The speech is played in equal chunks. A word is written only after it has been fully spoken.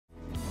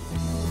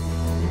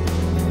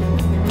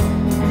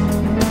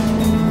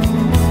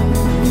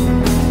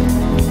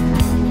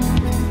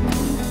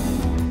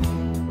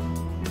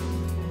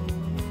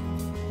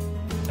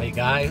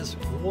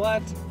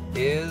What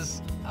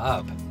is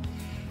up?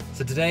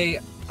 So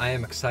today I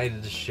am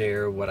excited to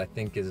share what I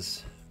think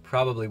is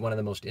probably one of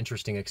the most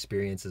interesting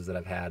experiences that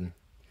I've had.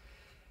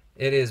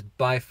 It is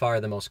by far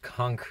the most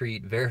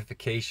concrete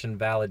verification,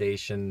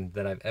 validation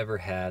that I've ever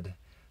had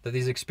that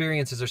these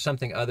experiences are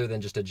something other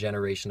than just a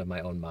generation of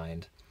my own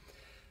mind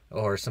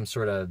or some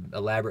sort of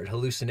elaborate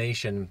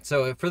hallucination.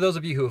 So for those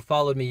of you who have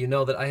followed me, you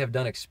know that I have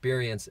done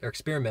experiments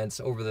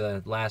over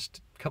the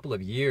last couple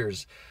of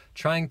years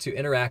trying to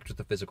interact with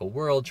the physical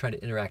world, trying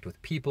to interact with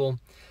people.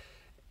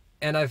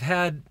 And I've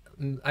had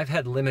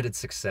limited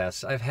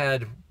success. I've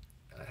had,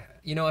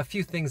 a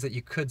few things that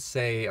you could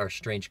say are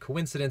strange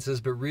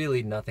coincidences, but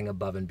really nothing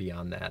above and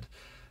beyond that.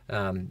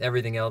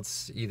 Everything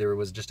else either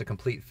was just a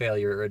complete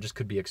failure or it just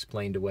could be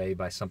explained away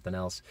by something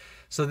else.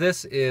 So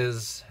this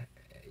is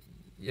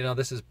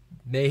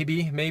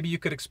maybe you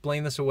could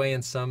explain this away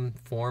in some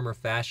form or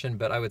fashion,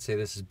 but I would say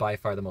this is by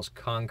far the most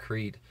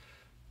concrete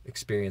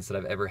experience that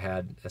I've ever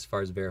had as far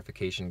as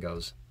verification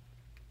goes.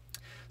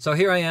 So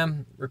here I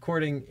am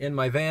recording in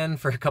my van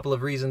for a couple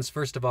of reasons.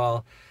 First of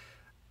all,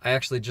 I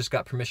actually just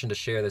got permission to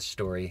share this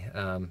story,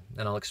 and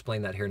I'll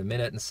explain that here in a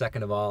minute. And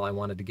second of all, I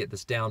wanted to get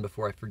this down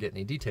before I forget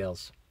any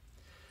details.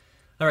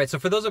 All right, so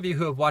for those of you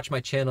who have watched my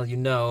channel, you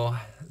know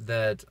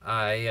that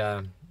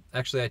I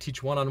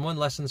teach one-on-one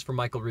lessons for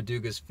Michael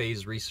Raduga's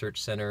Phase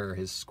Research Center, or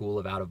his School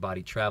of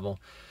Out-of-Body Travel.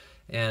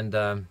 And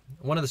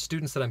one of the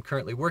students that I'm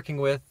currently working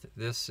with,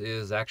 this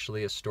is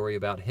actually a story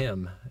about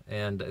him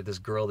and this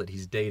girl that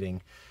he's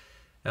dating.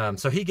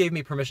 So he gave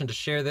me permission to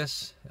share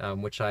this,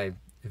 which I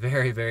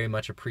very, very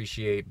much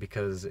appreciate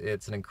because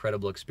it's an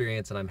incredible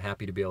experience and I'm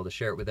happy to be able to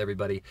share it with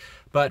everybody.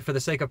 But for the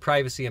sake of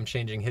privacy, I'm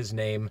changing his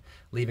name,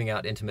 leaving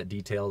out intimate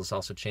details,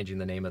 also changing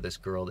the name of this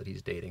girl that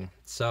he's dating.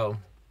 So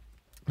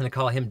I'm going to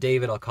call him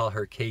David, I'll call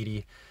her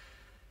Katie.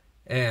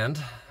 And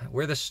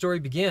where this story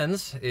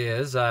begins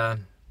is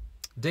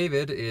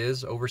David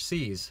is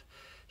overseas.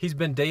 He's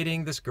been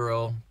dating this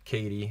girl,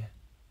 Katie,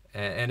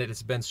 and it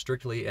has been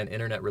strictly an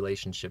internet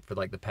relationship for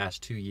like the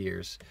past 2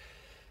 years.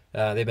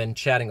 They've been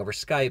chatting over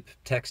Skype,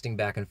 texting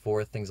back and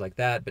forth, things like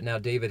that. But now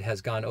David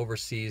has gone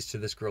overseas to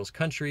this girl's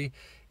country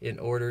in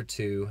order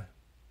to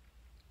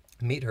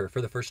meet her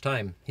for the first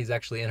time. He's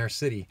actually in her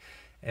city.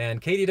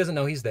 And Katie doesn't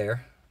know he's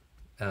there.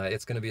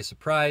 It's going to be a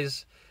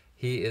surprise.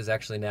 He is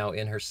actually now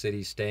in her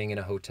city, staying in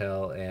a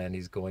hotel, and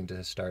he's going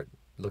to start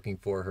looking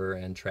for her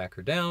and track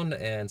her down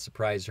and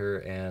surprise her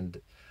and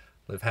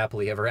live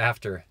happily ever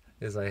after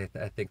is I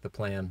think the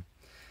plan.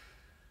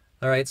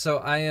 All right, so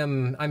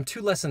I'm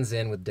 2 lessons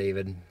in with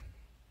David,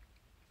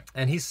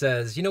 and he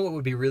says, you know what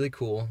would be really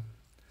cool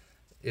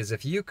is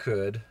if you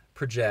could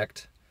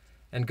project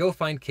and go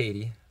find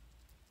Katie,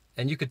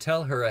 and you could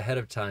tell her ahead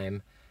of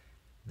time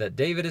that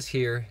David is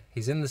here,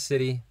 he's in the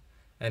city,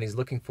 and he's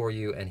looking for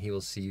you, and he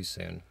will see you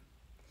soon.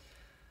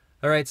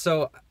 All right,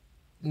 so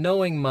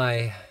knowing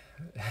my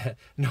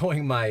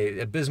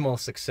abysmal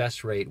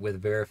success rate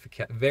with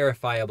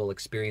verifiable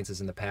experiences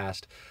in the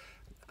past,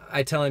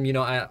 I tell him,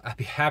 I'd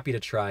be happy to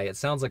try. It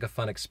sounds like a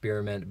fun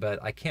experiment,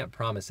 but I can't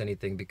promise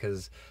anything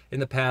because in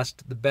the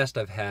past, the best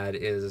I've had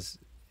is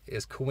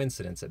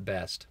coincidence at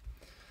best.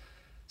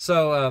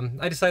 So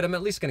I decide I'm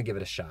at least going to give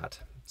it a shot.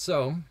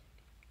 So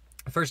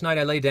first night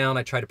I lay down,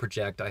 I try to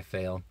project, I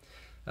fail.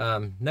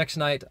 Next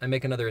night I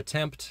make another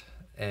attempt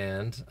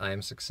and I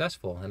am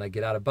successful and I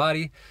get out of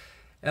body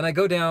and I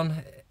go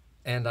down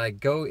and I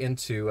go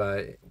into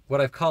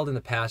what I've called in the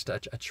past a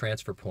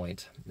transfer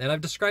point. And I've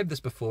described this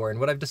before, and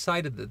what I've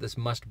decided that this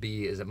must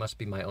be is it must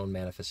be my own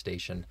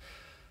manifestation.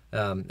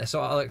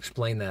 So I'll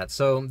explain that.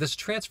 So this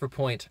transfer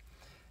point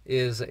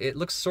it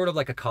looks sort of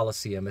like a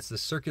coliseum. It's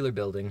this circular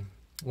building.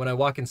 When I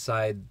walk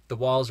inside, the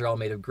walls are all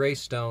made of gray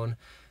stone.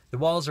 The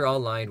walls are all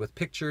lined with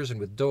pictures and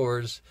with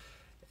doors,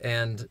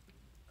 and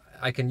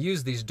I can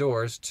use these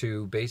doors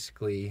to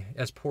basically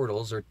as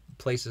portals or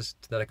places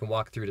that I can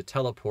walk through to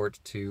teleport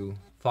to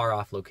far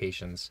off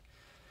locations.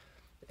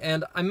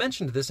 And I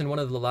mentioned this in one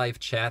of the live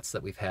chats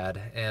that we've had,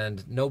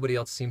 and nobody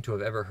else seemed to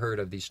have ever heard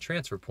of these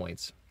transfer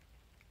points.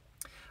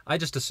 I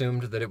just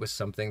assumed that it was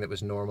something that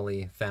was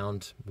normally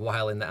found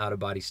while in the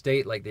out-of-body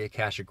state, like the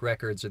Akashic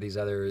Records or these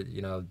other,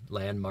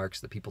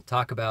 landmarks that people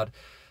talk about.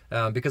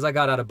 Because I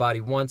got out of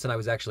body once and I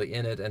was actually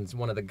in it, and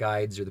one of the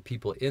guides or the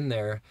people in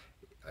there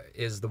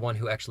is the one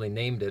who actually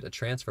named it a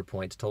transfer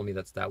point, told me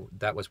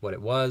that was what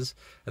it was,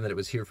 and that it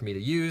was here for me to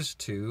use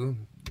to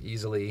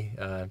easily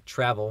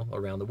travel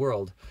around the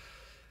world.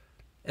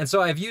 And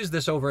so I've used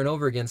this over and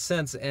over again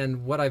since,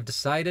 and what I've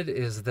decided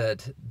is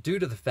that due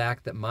to the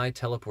fact that my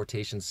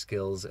teleportation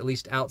skills, at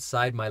least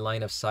outside my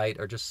line of sight,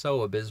 are just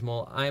so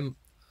abysmal, I'm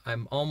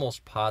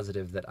almost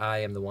positive that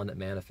I am the one that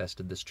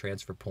manifested this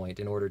transfer point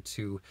in order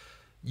to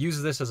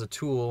use this as a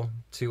tool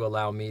to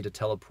allow me to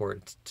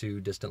teleport to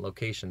distant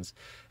locations.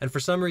 And for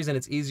some reason,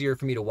 it's easier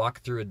for me to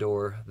walk through a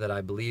door that I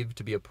believe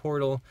to be a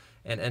portal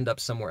and end up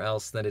somewhere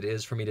else than it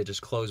is for me to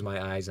just close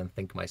my eyes and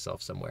think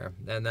myself somewhere.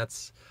 And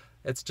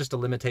it's just a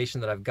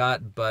limitation that I've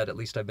got, but at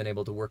least I've been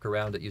able to work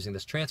around it using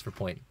this transfer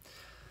point.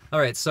 All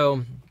right,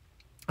 so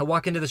I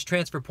walk into this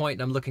transfer point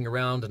and I'm looking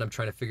around and I'm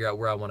trying to figure out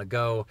where I want to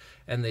go.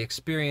 And the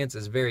experience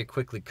is very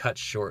quickly cut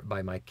short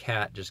by my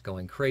cat just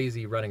going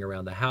crazy, running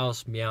around the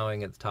house,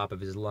 meowing at the top of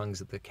his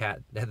lungs at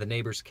the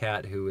neighbor's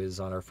cat who is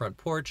on our front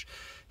porch.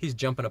 He's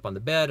jumping up on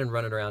the bed and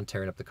running around,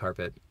 tearing up the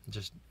carpet,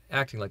 just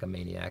acting like a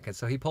maniac. And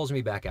so he pulls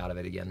me back out of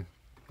it again.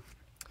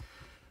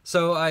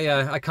 So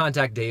I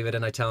contact David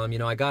and I tell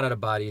him, I got out of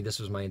body. This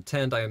was my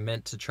intent. I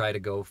meant to try to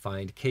go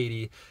find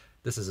Katie.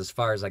 This is as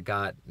far as I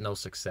got, no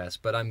success,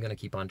 but I'm going to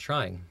keep on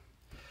trying.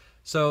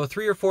 So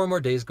 3 or 4 more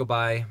days go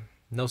by,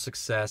 no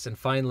success, and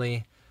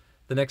finally,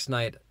 the next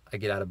night, I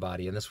get out of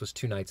body, and this was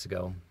 2 nights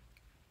ago.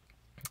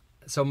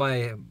 So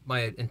my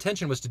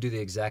intention was to do the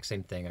exact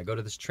same thing. I go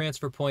to this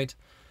transfer point,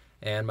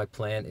 and my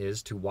plan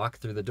is to walk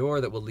through the door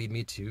that will lead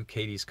me to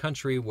Katie's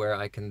country, where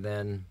I can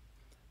then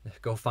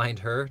go find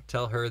her,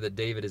 tell her that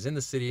David is in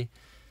the city,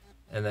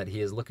 and that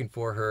he is looking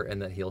for her,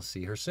 and that he'll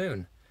see her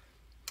soon.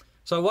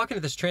 So I walk into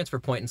this transfer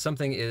point and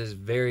something is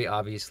very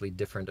obviously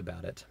different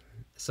about it.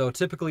 So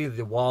typically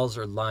the walls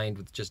are lined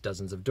with just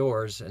dozens of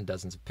doors and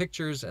dozens of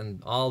pictures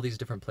and all these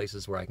different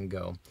places where I can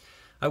go.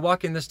 I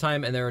walk in this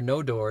time and there are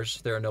no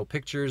doors, there are no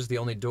pictures. The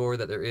only door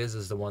that there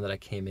is the one that I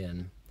came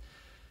in.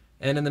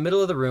 And in the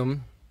middle of the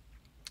room,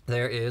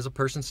 there is a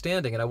person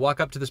standing, and I walk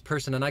up to this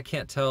person and I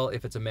can't tell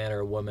if it's a man or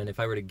a woman. If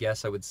I were to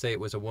guess, I would say it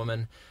was a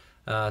woman.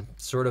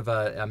 Sort of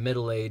a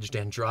middle-aged,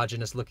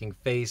 androgynous looking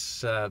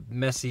face,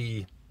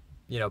 messy,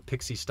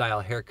 pixie style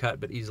haircut,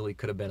 but easily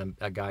could have been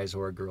a guy's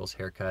or a girl's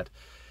haircut.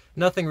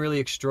 Nothing really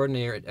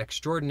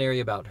extraordinary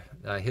about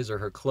his or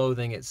her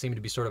clothing. It seemed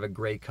to be sort of a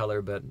gray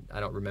color, but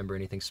I don't remember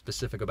anything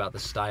specific about the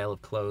style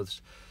of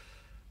clothes.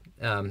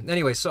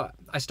 Anyway, so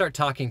I start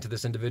talking to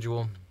this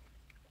individual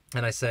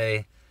and I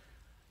say,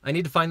 I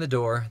need to find the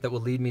door that will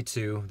lead me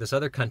to this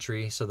other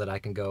country so that I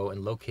can go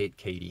and locate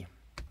Katie.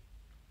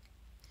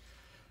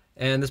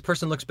 And this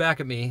person looks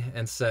back at me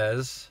and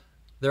says,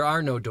 there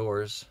are no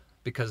doors,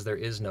 because there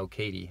is no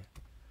Katie.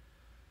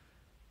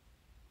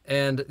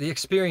 And the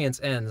experience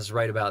ends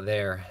right about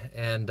there.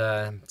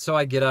 And so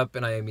I get up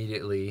and I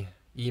immediately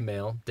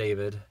email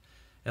David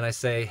and I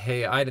say,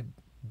 hey, I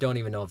don't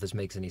even know if this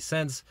makes any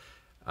sense.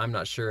 I'm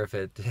not sure if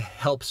it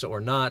helps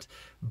or not,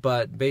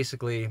 but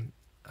basically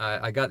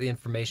I got the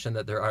information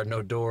that there are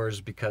no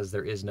doors because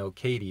there is no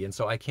Katie. And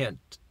so I can't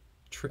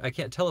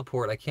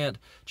teleport, I can't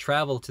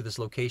travel to this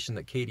location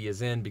that Katie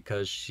is in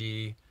because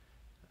she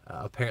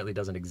apparently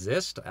doesn't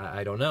exist.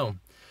 I don't know.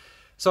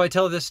 So I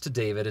tell this to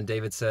David, and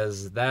David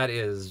says, that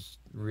is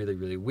really,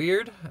 really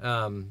weird.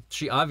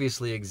 She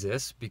obviously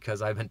exists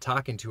because I've been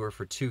talking to her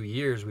for 2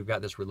 years. We've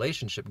got this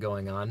relationship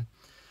going on.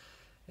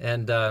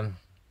 And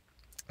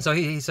so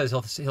he says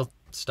he'll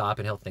stop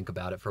and he'll think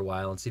about it for a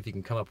while and see if he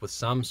can come up with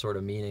some sort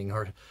of meaning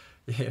or,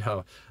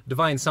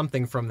 divine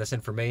something from this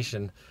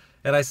information.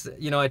 And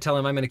I tell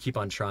him I'm going to keep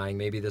on trying.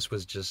 Maybe this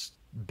was just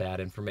bad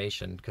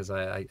information, because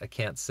I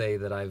can't say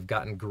that I've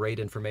gotten great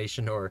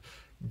information or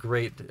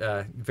great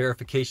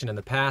verification in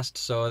the past,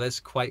 so this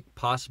quite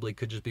possibly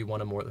could just be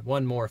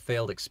one more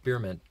failed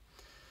experiment.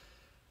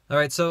 All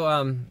right,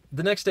 so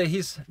the next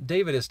day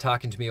David is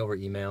talking to me over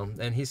email,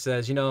 and he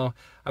says, I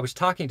was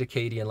talking to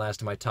Katie, and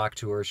last time I talked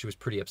to her, she was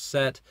pretty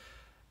upset.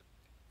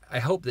 I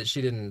hope that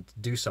she didn't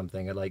do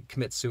something like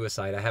commit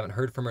suicide. I haven't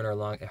heard from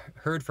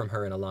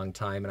her in a long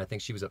time, and I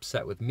think she was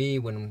upset with me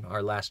when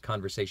our last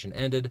conversation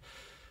ended.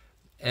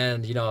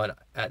 And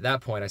at that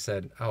point I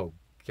said, oh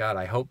God,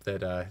 I hope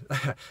that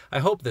I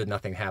hope that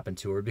nothing happened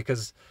to her,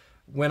 because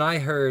when I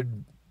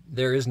heard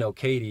there is no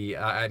Katie,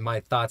 my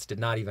thoughts did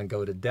not even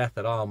go to death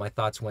at all. My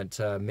thoughts went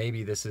to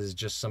maybe this is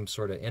just some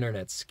sort of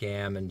internet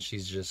scam and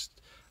she's just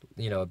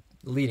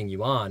leading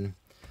you on.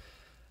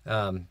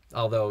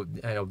 Although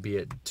be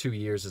it 2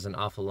 years is an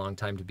awful long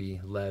time to be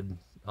led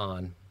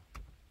on.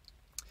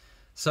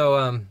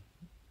 So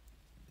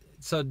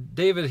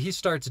David, he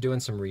starts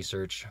doing some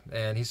research,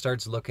 and he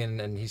starts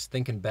looking and he's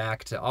thinking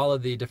back to all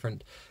of the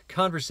different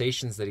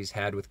conversations that he's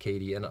had with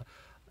Katie.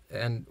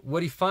 And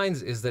what he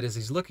finds is that as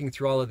he's looking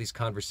through all of these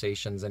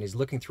conversations and he's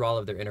looking through all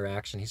of their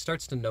interaction, he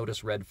starts to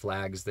notice red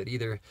flags that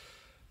either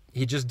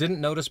he just didn't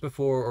notice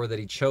before or that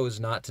he chose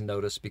not to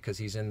notice because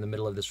he's in the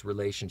middle of this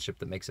relationship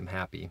that makes him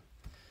happy.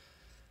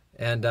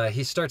 And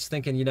he starts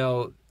thinking,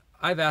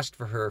 I've asked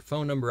for her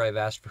phone number, I've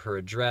asked for her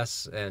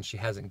address, and she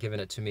hasn't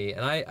given it to me.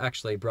 And I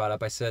actually brought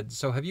up, I said,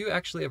 so have you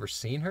actually ever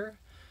seen her?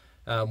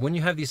 When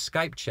you have these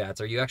Skype chats,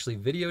 are you actually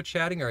video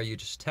chatting or are you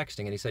just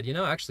texting? And he said,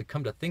 actually,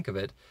 come to think of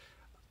it,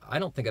 I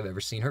don't think I've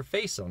ever seen her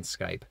face on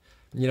Skype.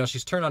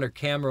 She's turned on her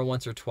camera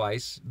once or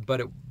twice,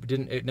 but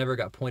it never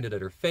got pointed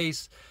at her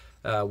face.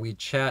 We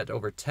chat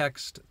over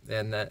text,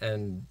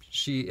 and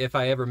she, if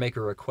I ever make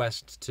a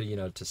request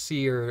to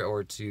see her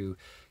or to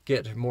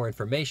get more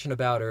information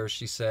about her,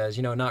 she says,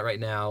 not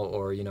right now,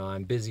 or,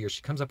 I'm busy, or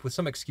she comes up with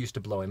some excuse to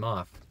blow him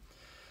off.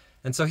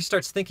 And so he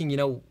starts thinking,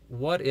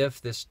 what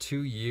if this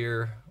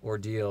 2-year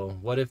ordeal,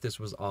 what if this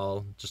was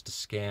all just a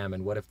scam,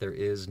 and what if there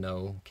is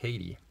no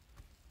Katie?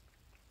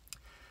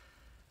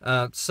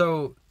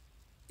 So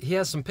he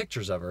has some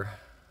pictures of her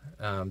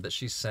that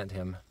she sent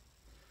him.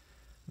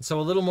 And so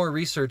a little more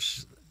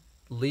research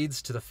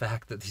leads to the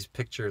fact that these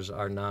pictures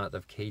are not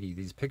of Katie.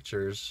 These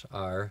pictures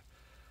are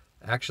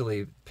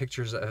actually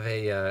pictures of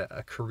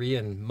a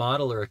Korean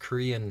model or a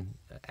Korean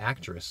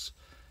actress.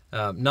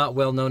 Not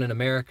well known in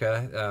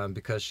America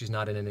because she's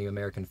not in any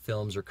American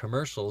films or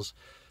commercials,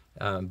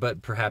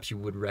 but perhaps you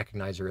would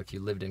recognize her if you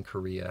lived in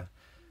Korea.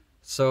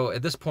 So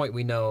at this point,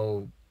 we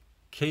know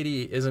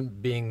Katie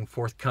isn't being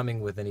forthcoming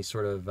with any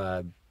sort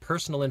of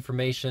personal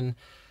information.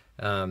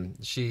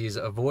 She's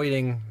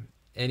avoiding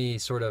any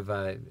sort of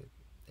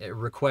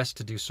request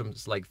to do some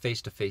like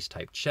face-to-face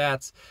type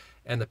chats,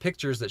 and the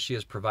pictures that she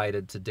has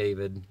provided to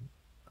David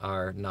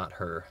are not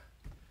her.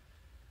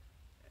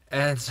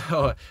 And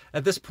so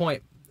at this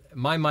point,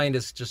 my mind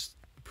is just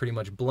pretty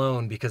much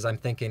blown because I'm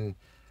thinking,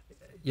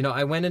 you know,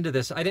 I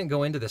didn't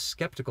go into this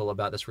skeptical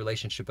about this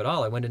relationship at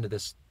all. I went into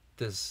this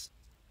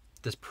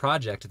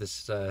project,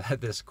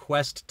 this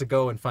quest to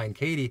go and find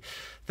Katie,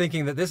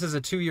 thinking that this is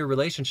a 2-year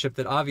relationship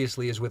that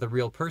obviously is with a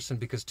real person,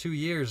 because 2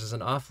 years is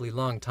an awfully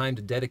long time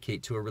to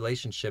dedicate to a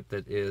relationship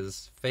that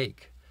is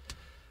fake,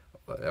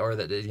 or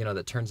that, you know,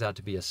 that turns out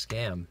to be a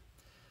scam.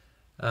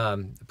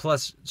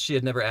 Plus, she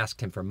had never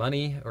asked him for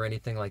money or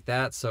anything like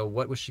that. So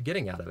what was she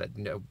getting out of it?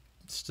 You know,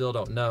 still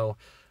don't know.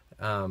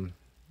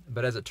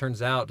 But as it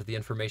turns out, the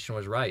information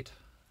was right.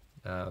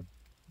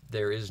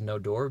 There is no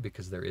door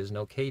because there is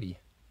no Katie.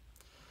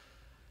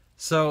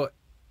 So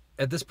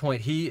at this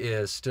point, he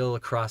is still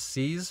across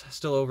seas,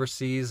 still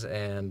overseas,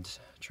 and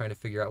trying to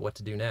figure out what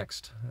to do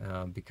next.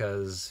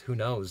 Because who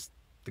knows?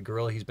 The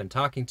girl he's been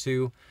talking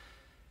to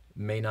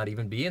may not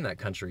even be in that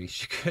country.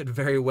 She could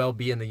very well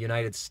be in the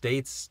United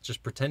States,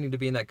 just pretending to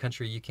be in that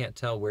country. You can't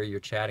tell where you're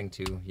chatting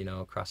to, you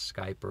know, across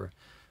Skype or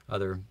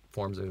other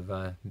forms of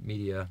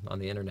media on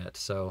the internet.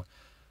 So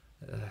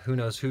who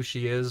knows who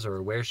she is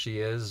or where she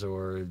is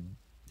or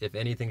if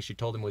anything she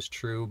told him was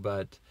true.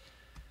 But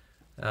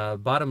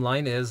bottom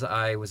line is,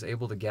 I was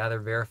able to gather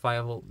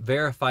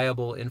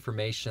verifiable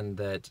information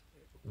that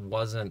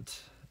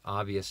wasn't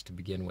obvious to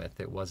begin with.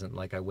 It wasn't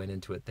like I went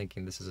into it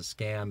thinking this is a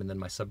scam and then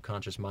my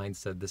subconscious mind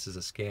said this is a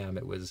scam.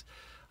 It was,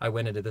 I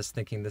went into this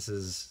thinking this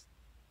is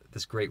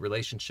this great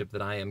relationship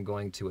that I am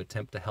going to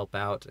attempt to help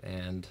out,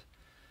 and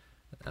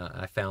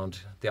I found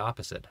the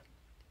opposite.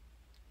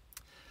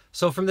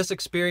 So from this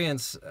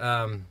experience,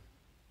 I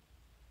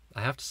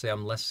have to say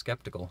I'm less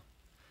skeptical.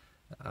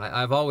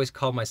 I've always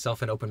called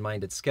myself an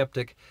open-minded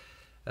skeptic,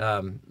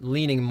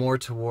 leaning more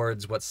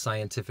towards what's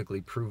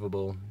scientifically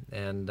provable.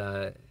 And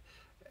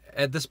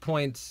at this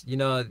point, you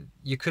know,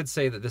 you could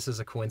say that this is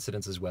a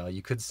coincidence as well.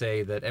 You could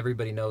say that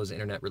everybody knows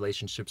internet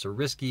relationships are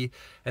risky,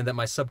 and that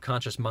my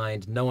subconscious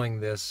mind, knowing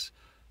this,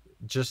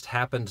 just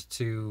happened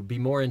to be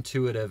more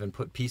intuitive and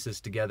put pieces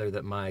together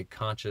that my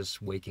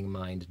conscious waking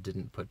mind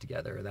didn't put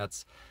together.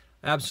 That's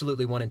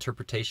absolutely one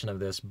interpretation of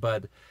this,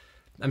 but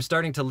I'm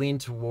starting to lean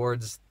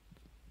towards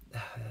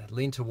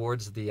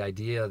the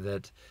idea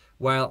that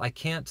while I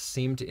can't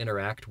seem to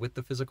interact with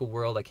the physical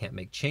world, I can't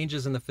make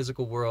changes in the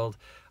physical world,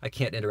 I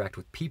can't interact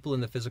with people in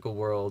the physical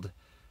world,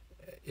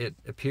 it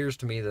appears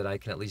to me that I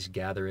can at least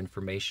gather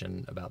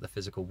information about the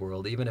physical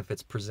world, even if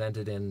it's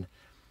presented in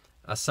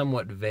a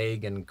somewhat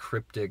vague and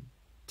cryptic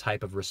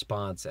type of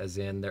response, as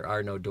in there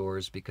are no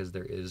doors because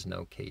there is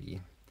no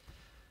Katie.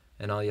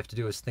 And all you have to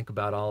do is think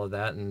about all of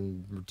that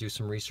and do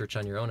some research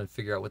on your own and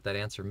figure out what that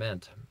answer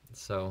meant.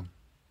 So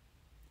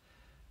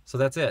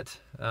that's it.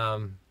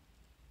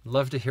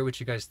 Love to hear what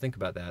you guys think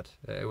about that.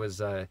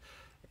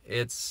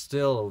 It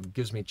still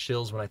gives me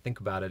chills when I think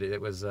about it.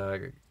 It was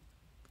a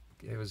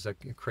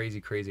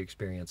crazy, crazy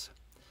experience.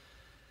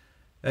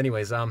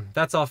 Anyways,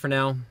 that's all for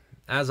now.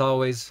 As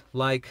always,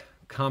 like,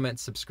 comment,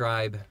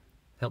 subscribe,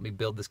 help me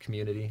build this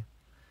community,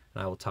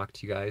 and I will talk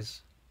to you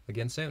guys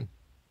again soon.